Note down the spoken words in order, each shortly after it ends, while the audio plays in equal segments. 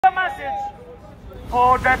message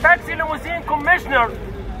for the taxi limousine commissioner,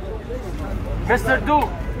 Mr. Du.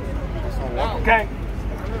 Okay.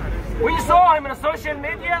 We saw him on social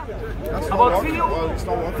media about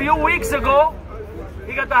few weeks ago.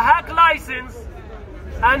 He got a hack license,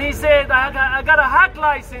 and he said, I got a hack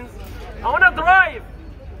license. I want to drive.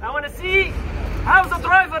 I want to see how the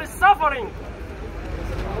driver is suffering.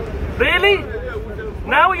 Really?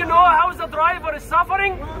 Now you know how the driver is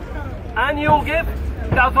suffering, and you give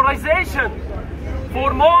the authorization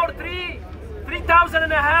for more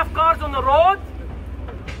 3,500 cars on the road.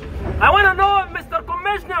 I want to know, Mr.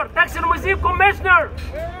 Commissioner, Taxi Limousine Commissioner,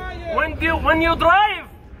 when you drive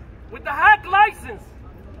with the hack license,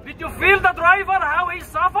 did you feel the driver how he's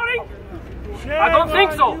suffering? I don't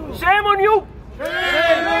think so. Shame on you.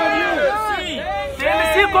 Shame on you.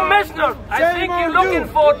 TLC Commissioner, I think you're looking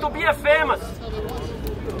for to be a famous.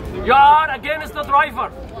 You are against the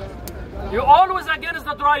driver. You're always against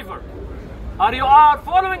the driver. Or you are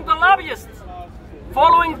following the lobbyists,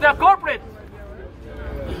 following the corporate.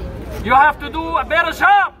 You have to do a better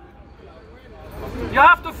job. You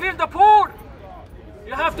have to feel the poor.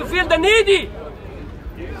 You have to feel the needy.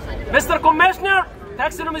 Mr. Commissioner,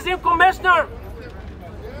 Taxi Limousine Commissioner,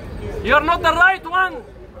 you're not the right one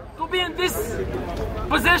to be in this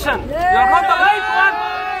position. You're not the right one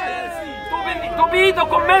to be the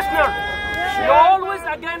commissioner. You're always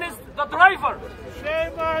against the driver.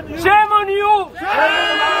 Shame on you. Shame on you.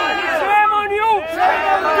 Shame on you.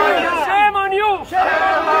 Shame on you.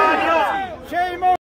 Shame on you.